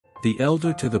the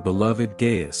elder to the beloved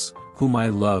Gaius, whom I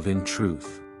love in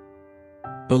truth.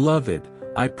 Beloved,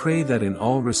 I pray that in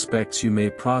all respects you may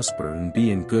prosper and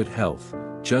be in good health,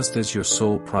 just as your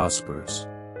soul prospers.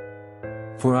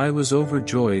 For I was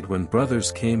overjoyed when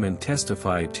brothers came and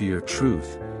testified to your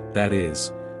truth, that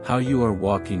is, how you are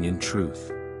walking in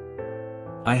truth.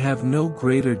 I have no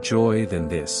greater joy than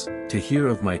this, to hear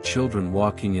of my children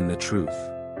walking in the truth.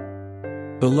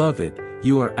 Beloved,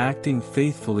 you are acting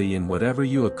faithfully in whatever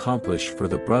you accomplish for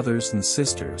the brothers and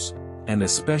sisters, and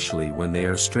especially when they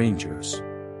are strangers.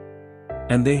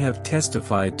 And they have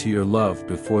testified to your love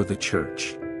before the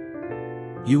church.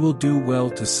 You will do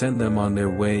well to send them on their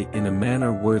way in a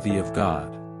manner worthy of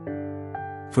God.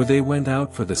 For they went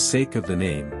out for the sake of the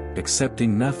name,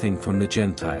 accepting nothing from the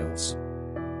Gentiles.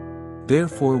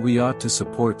 Therefore we ought to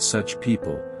support such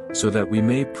people, so that we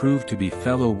may prove to be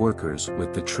fellow workers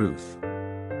with the truth.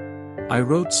 I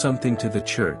wrote something to the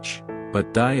church,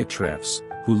 but Diotrephes,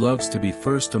 who loves to be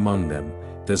first among them,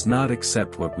 does not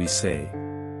accept what we say.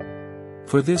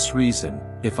 For this reason,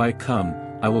 if I come,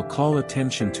 I will call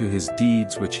attention to his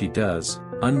deeds which he does,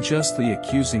 unjustly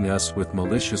accusing us with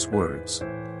malicious words,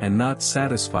 and not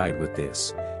satisfied with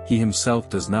this, he himself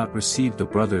does not receive the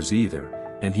brothers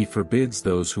either, and he forbids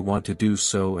those who want to do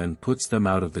so and puts them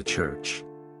out of the church.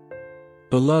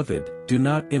 Beloved, do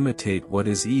not imitate what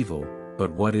is evil,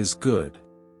 but what is good.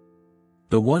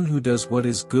 The one who does what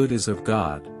is good is of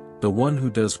God, the one who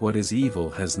does what is evil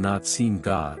has not seen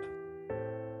God.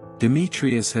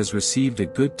 Demetrius has received a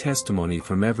good testimony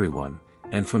from everyone,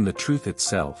 and from the truth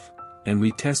itself, and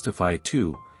we testify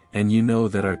too, and you know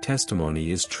that our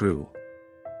testimony is true.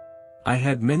 I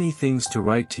had many things to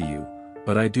write to you,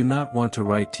 but I do not want to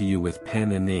write to you with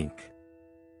pen and ink.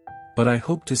 But I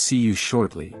hope to see you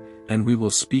shortly, and we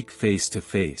will speak face to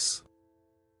face.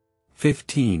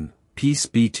 15. Peace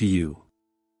be to you.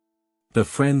 The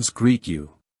friends greet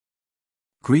you.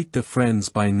 Greet the friends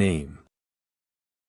by name.